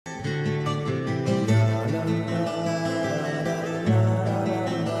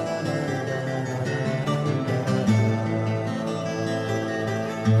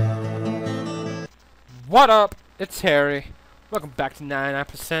What up? It's Harry. Welcome back to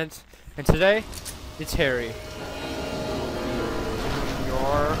 99%. And today, it's Harry.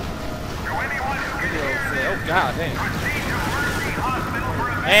 Your oh god damn.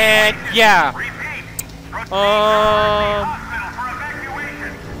 And yeah.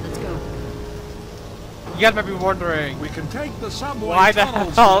 Let's go. You guys might be wondering, We can take the subway why the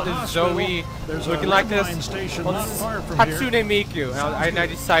tunnels hell to the is hospital. Zoe There's looking a like red this? line station Well, not this is far from here. Hatsune Miku, and I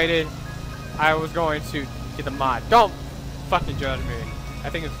decided I was going to get the mod. Don't fucking judge me. I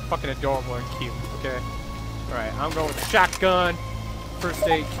think it's fucking adorable and cute, okay? Alright, I'm going with the shotgun, first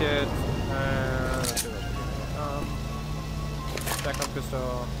aid kit, shotgun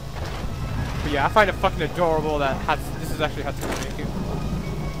pistol. But yeah, I find it fucking adorable that this is actually Hatsune Miku.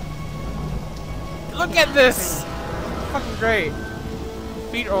 Look at this! Fucking great.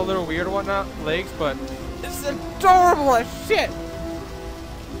 Feet are a little weird and whatnot, legs, but this is adorable as shit!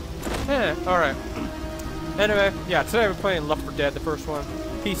 Yeah, alright. Anyway, yeah, today we're playing Left 4 Dead, the first one.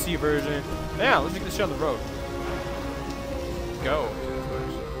 PC version. Yeah, let's get this shit on the road. Go.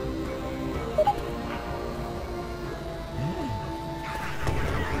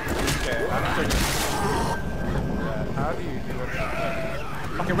 Okay, I'm taking... How do you do it?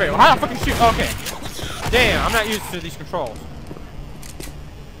 Okay, wait, how do I fucking shoot? Okay. Damn, I'm not used to these controls.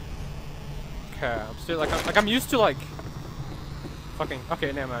 Okay, I'm still like I'm used to like fucking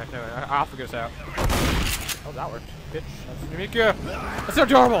okay, never mind. I'll figure this out. Oh, that worked. Bitch. That's Miku. That's so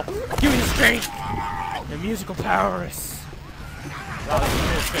adorable! Give me the strength! And musical powers. Wow, that's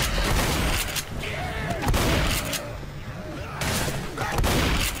cool shit.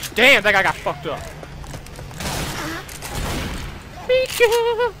 Damn, that guy got fucked up.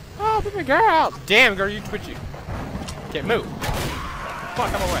 Miku! Oh, baby girl! Damn, girl, you twitchy. Can't move.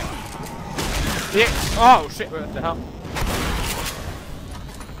 Fuck, I'm away. Yeah. Oh, shit, what the hell?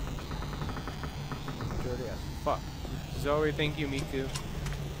 Fuck. Zoe, thank you, Miku.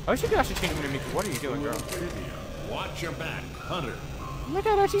 Oh, she could actually change me to Miku. What are you doing, girl? Watch your back, Hunter. Oh my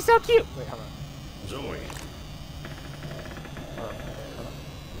god, she's so cute! Wait, hold on. Zoe.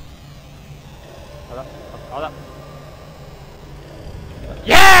 Hold up.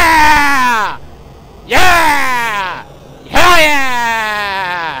 Yeah! Yeah! Hell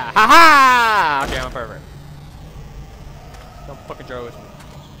yeah! Haha! Okay, I'm a pervert. Don't fucking draw with me.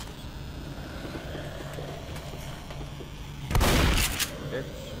 Bitch.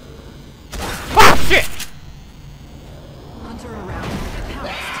 Oh shit! Hunter around.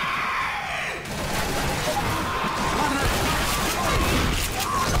 Pounced.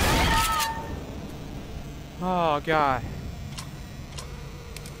 Oh god.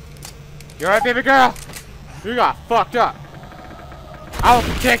 You alright, baby girl? You got fucked up. I will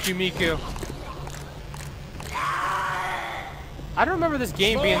protect you, Miku. I don't remember this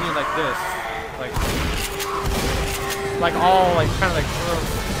game being like this. Like all like kind of like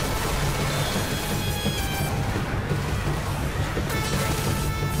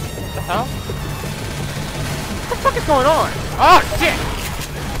what the hell? What the fuck is going on? Oh shit!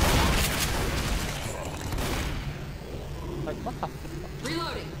 Like what the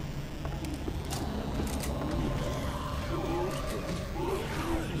Reloading.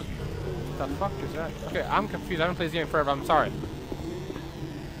 the fuck is that? Okay, I'm confused. I haven't played this game forever. I'm sorry.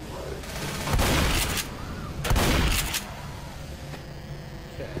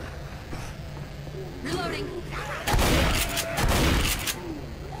 Okay. Reloading.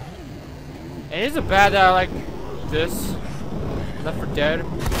 And is it bad that I like this Left 4 Dead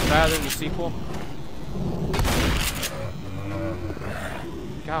rather than the sequel?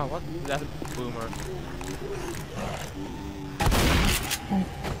 God, what? That's a boomer.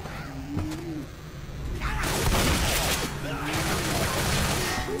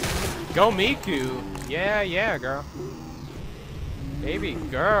 Go Miku! Yeah, yeah, girl. Baby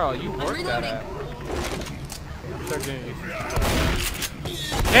girl, you worked that out.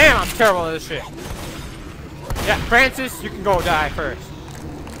 Damn, I'm terrible at this shit. Yeah, Francis, you can go die first.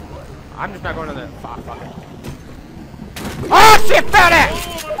 I'm just not going to the. Fuck it. Oh shit, found it!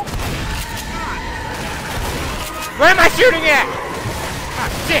 Where am I shooting at? Ah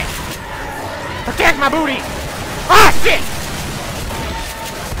shit! Protect my booty! Ah shit!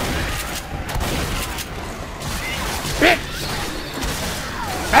 Bitch!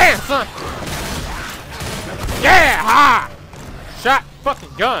 Bam, son! Yeah! Ha! Shot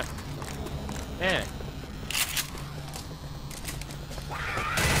fucking gun! Man.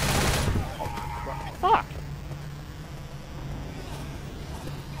 Fuck!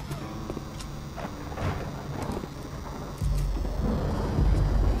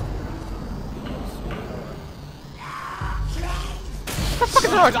 What the fuck is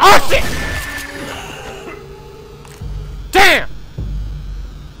the noise? Oh shit!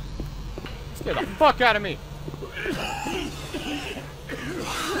 fuck out of me.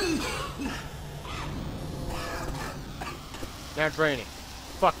 Now draining.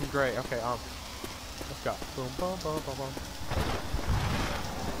 Fucking great. Okay, let's go. Boom, boom, boom, boom, boom.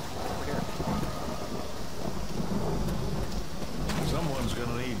 Over here. Someone's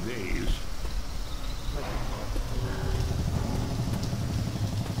gonna need these.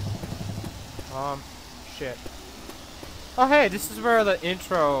 Shit. Oh, hey, this is where the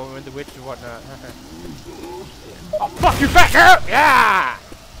intro and the witch and whatnot. Oh, fuck you, fat girl! Yeah!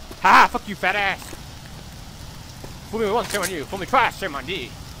 Ha! Fuck you, fat ass! Fool me once, shame on you. Fool me twice, shame on thee.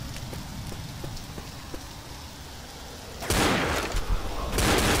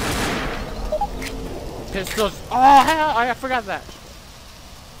 Pistols. Oh, hell! I forgot that.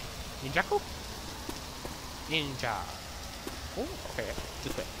 Ninjaku? Ninja. Oh, okay.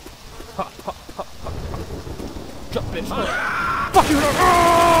 This way. Ha, ha, ha, ha. Jump, bitch. Fuck you! Oh,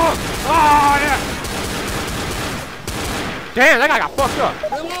 yeah! Damn, that guy got fucked up.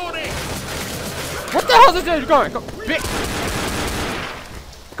 Reloading! What the hell is this dude going? Go, bitch!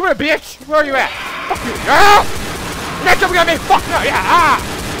 Come here, bitch! Where are you at? Fuck you! Yeah! You're not jumping at me! Fuck no! Yeah! Ah!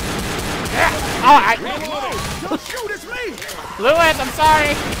 Yeah! Alright! Don't shoot, it's me! Lewis, I'm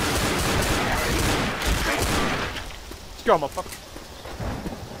sorry! Let's go, motherfucker.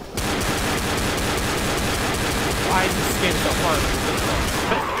 Why is this skin so fun?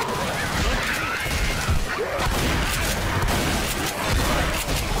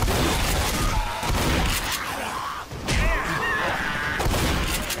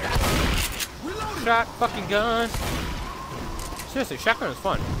 Shot fucking gun. Seriously, shotgun is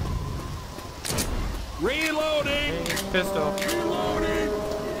fun. Reloading! Pistol. Reloading!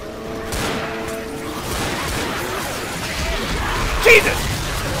 Jesus!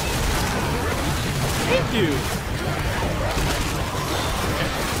 Thank you.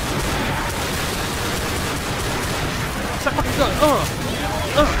 Shot fucking gun.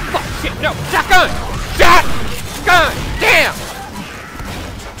 Fuck shit. No, shotgun. Shotgun. Damn.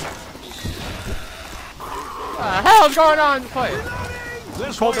 What the hell is going on in this place?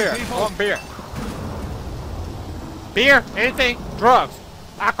 This Cold way, beer. people. I want beer. Beer? Anything? Drugs?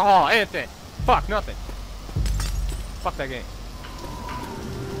 Alcohol? Anything? Fuck, nothing. Fuck that game.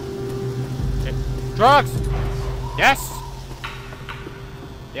 Okay. Drugs! Yes!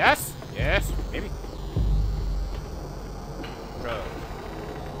 Yes? Yes? Maybe. Drugs.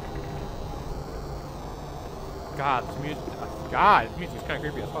 God, this music. God, this music is kind of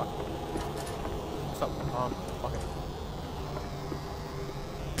creepy as fuck. What's up? Fuck it.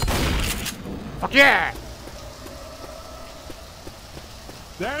 Fuck yeah!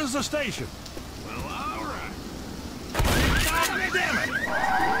 There's the station. Well, alright. Damn it!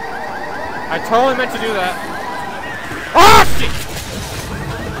 I totally meant to do that. Oh shit!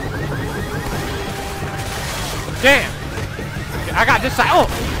 Damn! I got this side. Oh!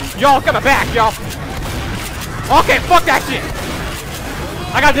 Y'all got my back, y'all. Okay, fuck that shit!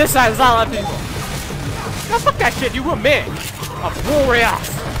 I got this side, there's not a lot of people. No, fuck that shit, you were men of warriors.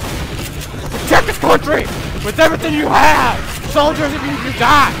 Protect this country with everything you have! Soldiers, if you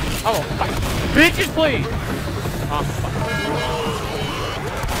die! Oh, fuck. Bitches, please! Oh, fuck.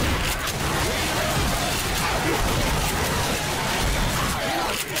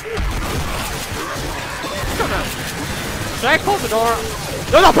 Should I close the door?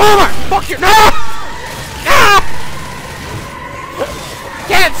 There's a boomer! Fuck you! No! No!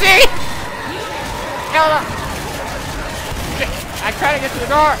 Can't see! Hell no! Shit. I try to get to the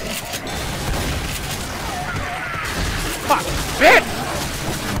door. Fuck! Bitch!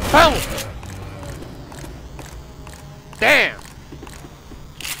 Boom! Damn!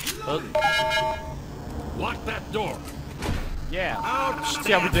 Lock that door. Yeah. Outstanding.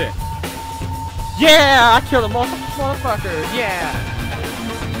 See how we did. Yeah! I killed a motherfucker! Yeah!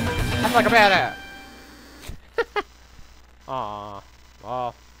 I'm like a badass. Aw.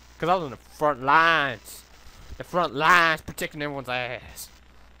 Well, because I was in the front lines. The front lines protecting everyone's ass.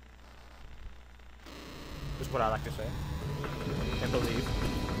 Is what I like to say. And believe.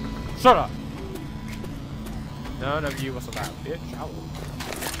 Shut up! None of you was allowed, bitch. I will.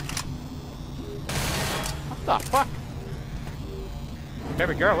 What the fuck?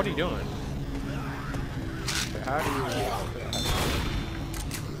 Baby girl, what are you doing? Okay, how do you...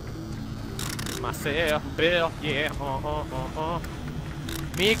 Myself, Bill, yeah,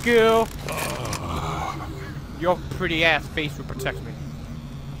 Miku! Your pretty ass face will protect me.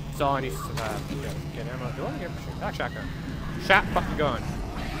 That's all I need to survive. Get ammo. Do I get a shot? Shotgun. Shot fucking gun.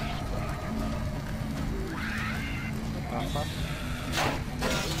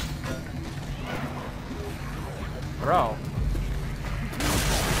 Bro.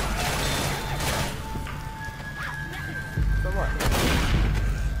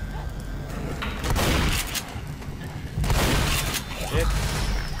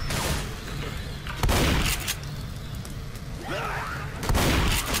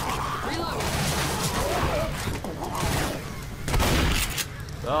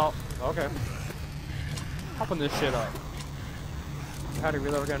 Oh, okay. Open this shit up. How do you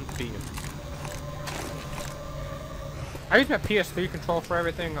reload again? B. I use my PS3 control for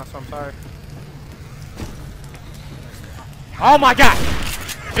everything, so I'm sorry. Oh my god!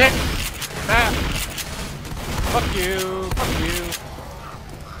 Bitch! Ah. Fuck you! Fuck you!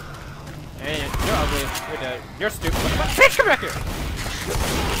 And you're ugly. You're dead. You're stupid. Bitch, come back here!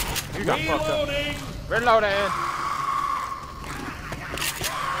 You got fucked up. Reloading!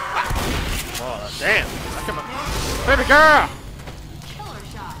 Oh, damn! Come on. Baby girl! Killer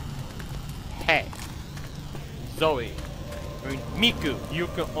shot. Hey. Zoe. I mean, Miku. You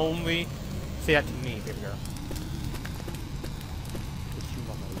can only say that to me, baby girl.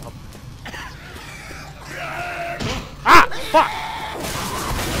 Ah! Fuck!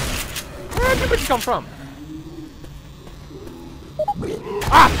 Where did you come from?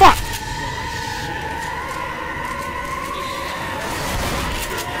 Ah! Fuck!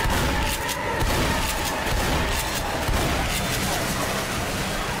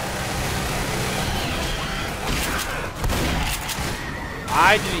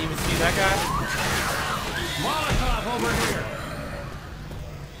 I didn't even see that guy. Molotov over here.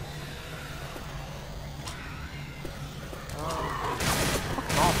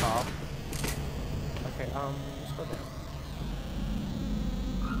 Molotov. Okay, let's go down.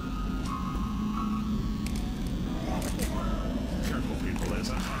 Careful, people. There's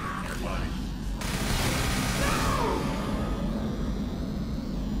a hunter nearby.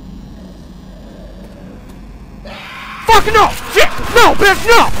 Fuck no! Shit! No, bitch,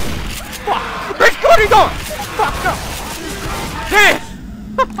 no! Fuck! Bitch, what are you doing? Fuck no! Damn!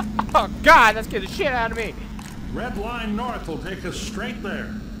 Oh god, that scared the shit out of me. Red line north will take us straight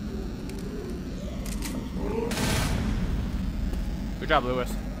there. Good job,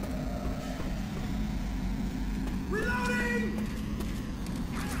 Lewis. Reloading!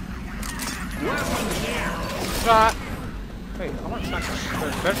 Weapons here! Shot. Wait, I want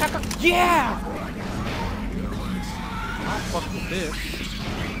shotgun. Better shotgun? Yeah! Oh, fuck with this.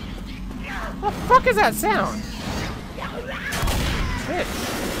 What the fuck is that sound? Bitch.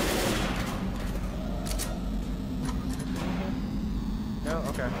 No,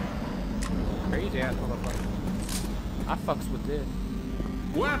 okay. Crazy ass motherfucker. I fucks with this.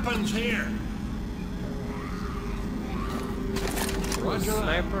 Weapons here!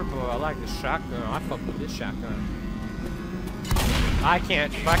 Sniper, but I like the shotgun. I fuck with this shotgun. I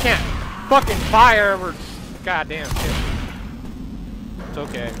can't fucking fire over goddamn shit. It's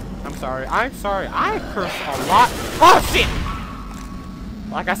okay. I'm sorry. I'm sorry. I curse a lot. Oh shit!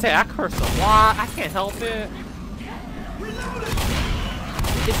 Like I said, I curse a lot. I can't help it.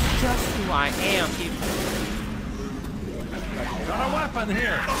 It's just who I am, people. Got a weapon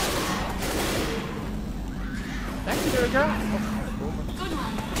here! Thank you, there, girl. Good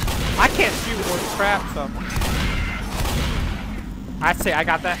one. I can't shoot with crap, so I'd say I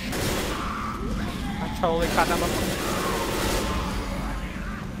got that. I totally caught that motherfucker.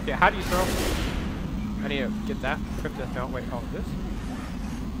 Yeah, how do you throw? I need to get that. Crypto. No, wait, oh, this?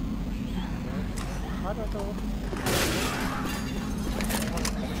 How do I throw?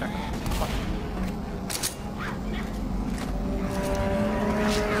 Check. Fuck.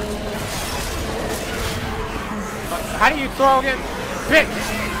 How do you throw again? Bitch!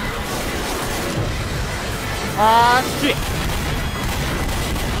 Ah, shit!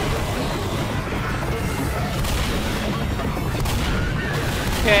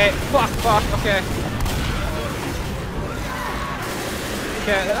 Okay, fuck, okay.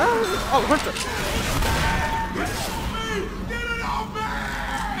 Okay, oh, Hunter!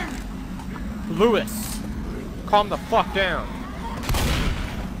 Lewis, calm the fuck down.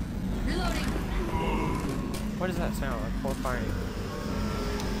 Reloading. What does that sound like? Horrifying.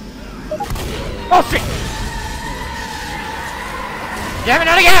 Oh shit! Damn it,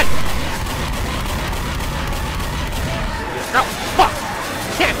 not again! No, fuck!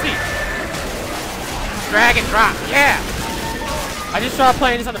 Can't see! Drag and drop, yeah! I just started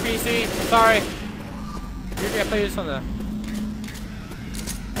playing this on the PC. Sorry. Usually I play this on the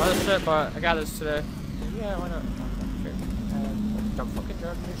other shit, but I got this today. Yeah, why not? Okay. Don't fucking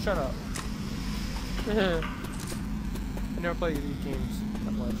drag me. Shut up. I never play these games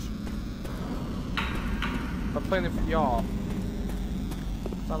that much. I'm playing them for y'all.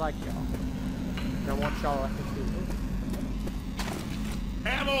 I like y'all. And I want y'all to like it too.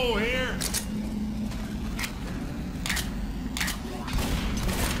 Ammo here!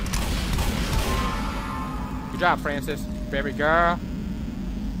 Good job, Francis. Baby girl.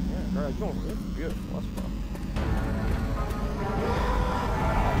 Yeah, girl, you're doing really beautiful. Let's go.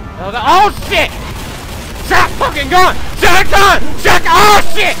 Oh shit! fucking gun! Shotgun! Shotgun! Oh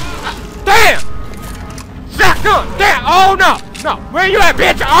shit! Damn! Shotgun! Damn! Oh no! No! Where you at,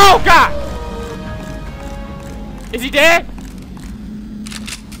 bitch? Oh god! Is he dead?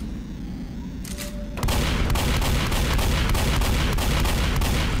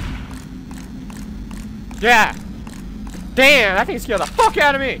 Yeah! Damn! That thing scared the fuck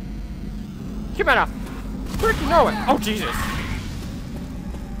out of me! Come out of freaking nowhere! Oh Jesus!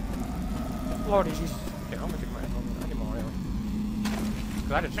 Lordy Jesus. Okay, I'm gonna take my ammo. I need more ammo.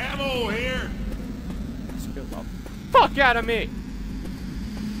 Cause I just Ammo here! scared the fuck out of me!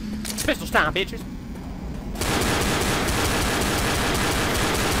 Pistols time, bitches!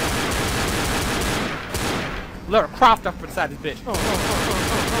 Lara Croft up inside this bitch.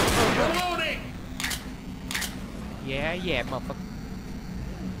 Reloading! Yeah, yeah, motherfucker.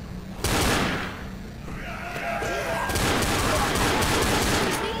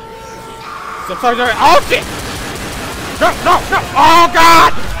 So sorry, sorry. Oh shit! No, no, no! Oh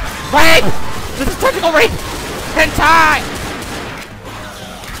god! Wait! This is technical rape! Hentai!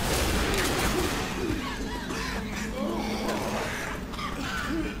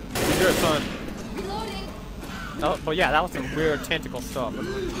 Do it, son. Reloading. Oh, but yeah, that was some weird tentacle stuff. I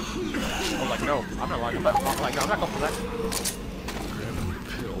was like, no, I'm not like, I'm not going for that.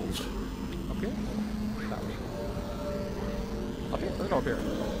 Pills. Okay. Okay, let's go up here.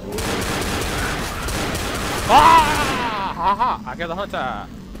 Ah! Haha! I got the hunter.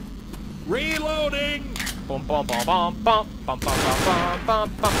 Reloading! Boom, boom, boom, boom, boom, boom, boom, boom, boom, boom, boom,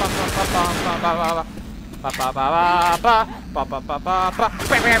 boom,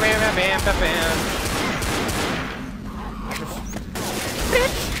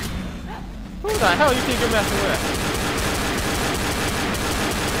 Who the hell you think you're messing with?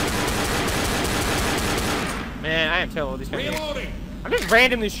 Man, I am terrible at these kind of games. Reloading! I'm just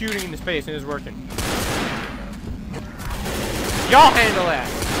randomly shooting into space and it's working. Y'all handle that.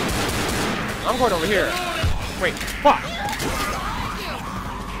 I'm going over here. Wait, fuck.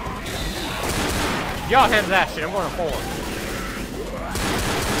 Y'all handle that shit. I'm going forward.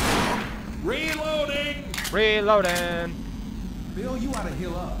 Reloading! Reloading. Bill, you ought to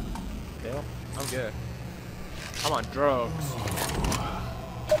heal up. Bill, I'm good. I'm on drugs.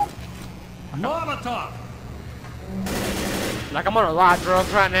 Molotov! Like I'm on a lot of drugs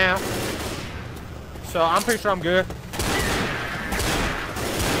right now. So I'm pretty sure I'm good.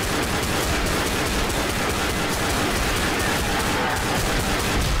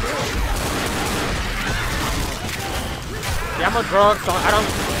 Yeah, I'm on drugs, so I don't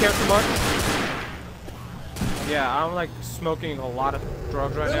care too much. Yeah, I'm like smoking a lot of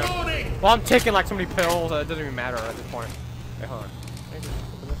drugs right now. Reloading! Well, I'm taking like so many pills that it doesn't even matter at this point. Hey, hold on. Can I just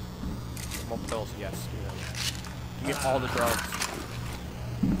open this? More pills, yes. Do that. You get all the drugs.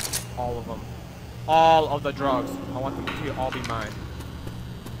 All of them. All of the drugs. I want them to all be mine.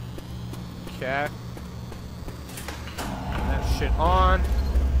 Okay. Turn that shit on.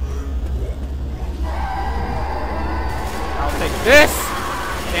 I'll take this.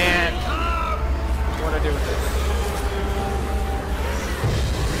 And what do I do with this?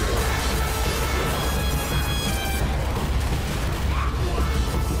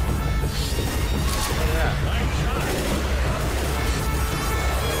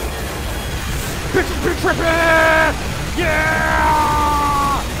 Bitches be tripping!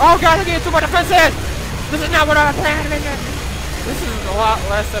 Yeah! Oh god, I'm getting too much defenses! This is not what I was planning! This is a lot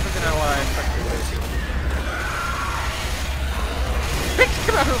less epic than what I expected it to be. Bitch,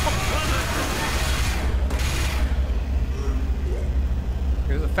 come out here!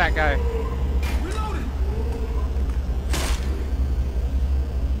 Here's a fat guy. Reloading!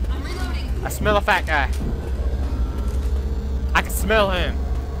 I'm reloading. I smell a fat guy. I can smell him.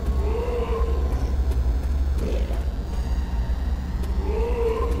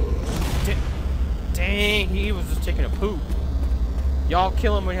 Dang, he was just taking a poop. Y'all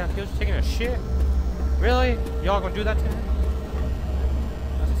kill him when he was taking a shit? Really? Y'all gonna do that to him?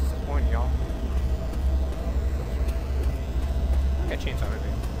 That's disappointing, y'all. I got a chainsaw with me.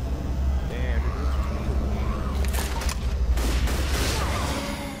 Damn.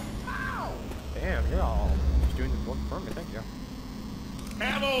 Damn, you're all just doing the work for me, thank you.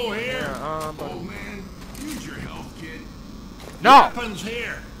 Ammo here! Yeah, but Oh man, use your health, kid. no! Weapons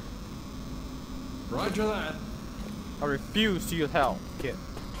here! Roger that. I refuse to use help, kid.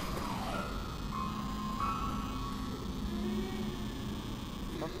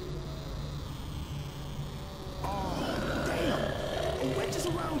 A witch is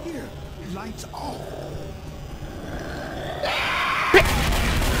around here. Lights off.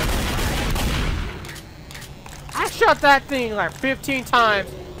 I shot that thing like 15 times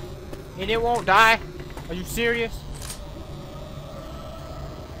and it won't die. Are you serious?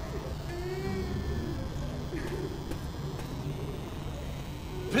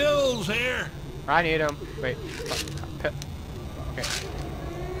 Pills here. I need them. Wait. Okay.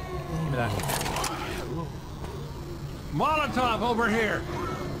 Give me that. Molotov over here.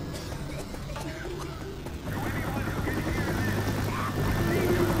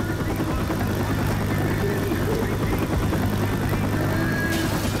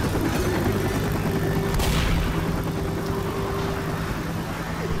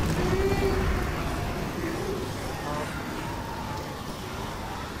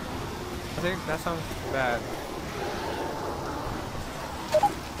 I think that sounds bad.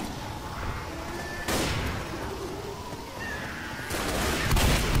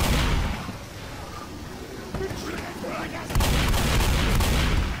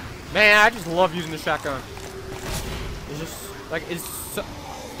 Man, I just love using the shotgun. It's just like it's so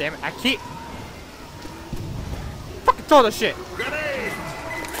damn it, I keep fucking throw the shit. Grenade.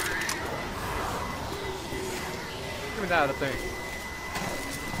 Give me that other thing.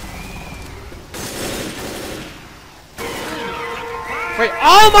 Wait,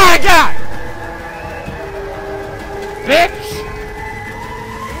 oh my god! Bitch!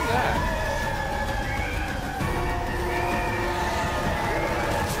 Who's that?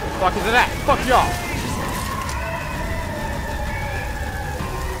 Fuck is it that? Fuck y'all!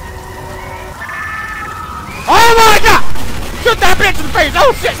 Oh my god! Shoot that bitch in the face!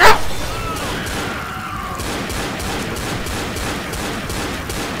 Oh shit, no!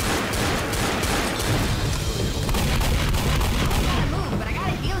 But I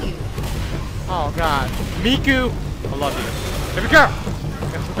gotta heal you. Oh god. Miku, I love you. Baby girl!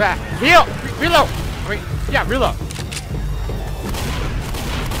 Get back. Heal! Reload! Wait, yeah, reload.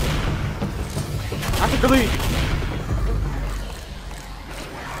 I have to delete.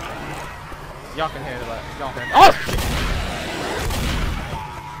 Y'all can handle that. Y'all can. Oh shit!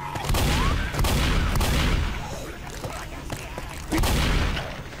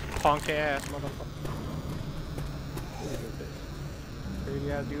 Punk ass motherfucker.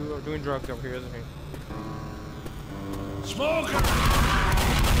 Yeah, doing drugs over here, isn't he? Smoker.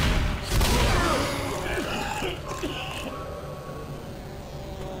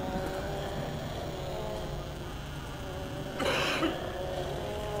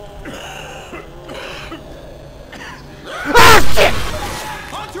 Ah shit!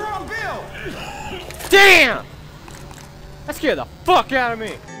 Hunter on Bill! Damn! That scared the fuck out of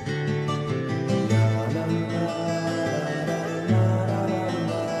me.